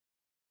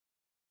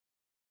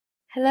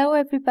Hello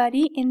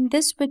everybody, in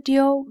this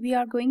video we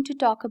are going to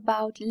talk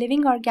about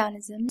living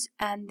organisms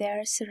and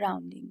their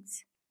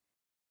surroundings.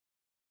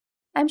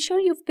 I'm sure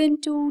you've been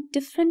to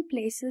different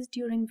places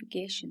during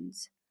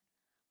vacations.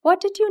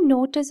 What did you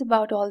notice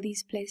about all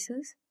these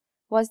places?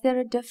 Was there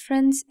a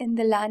difference in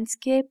the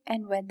landscape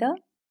and weather?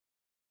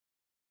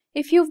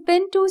 If you've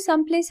been to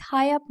someplace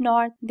high up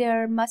north,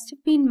 there must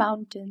have been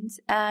mountains,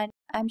 and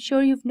I'm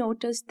sure you've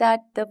noticed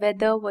that the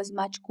weather was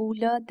much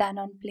cooler than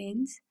on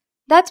plains.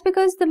 That's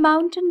because the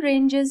mountain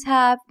ranges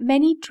have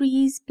many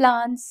trees,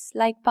 plants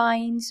like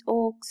pines,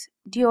 oaks,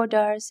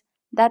 deodars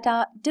that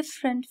are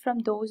different from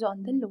those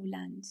on the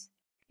lowlands.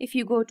 If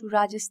you go to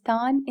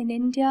Rajasthan in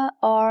India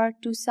or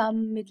to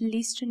some Middle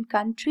Eastern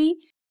country,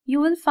 you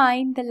will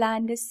find the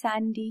land is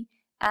sandy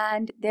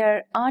and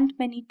there aren't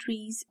many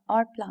trees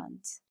or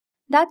plants.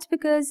 That's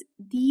because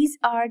these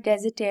are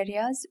desert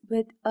areas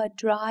with a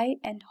dry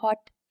and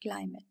hot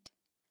climate.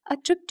 A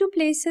trip to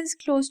places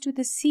close to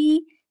the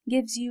sea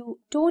gives you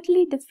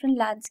totally different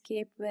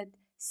landscape with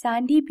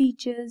sandy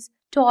beaches,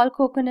 tall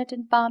coconut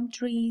and palm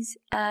trees,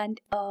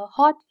 and a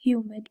hot,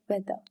 humid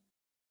weather.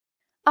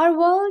 Our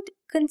world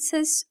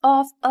consists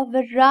of a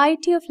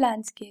variety of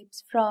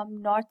landscapes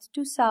from north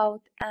to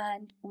south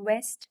and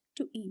west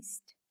to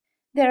east.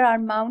 There are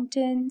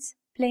mountains,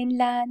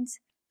 plainlands,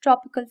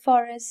 tropical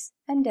forests,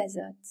 and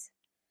deserts.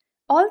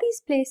 All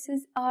these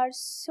places are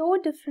so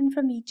different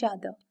from each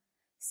other.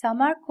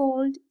 Some are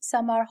cold,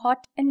 some are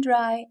hot and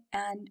dry,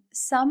 and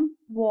some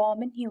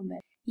warm and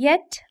humid.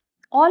 Yet,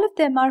 all of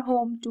them are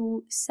home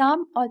to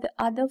some or the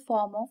other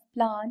form of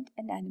plant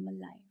and animal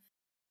life.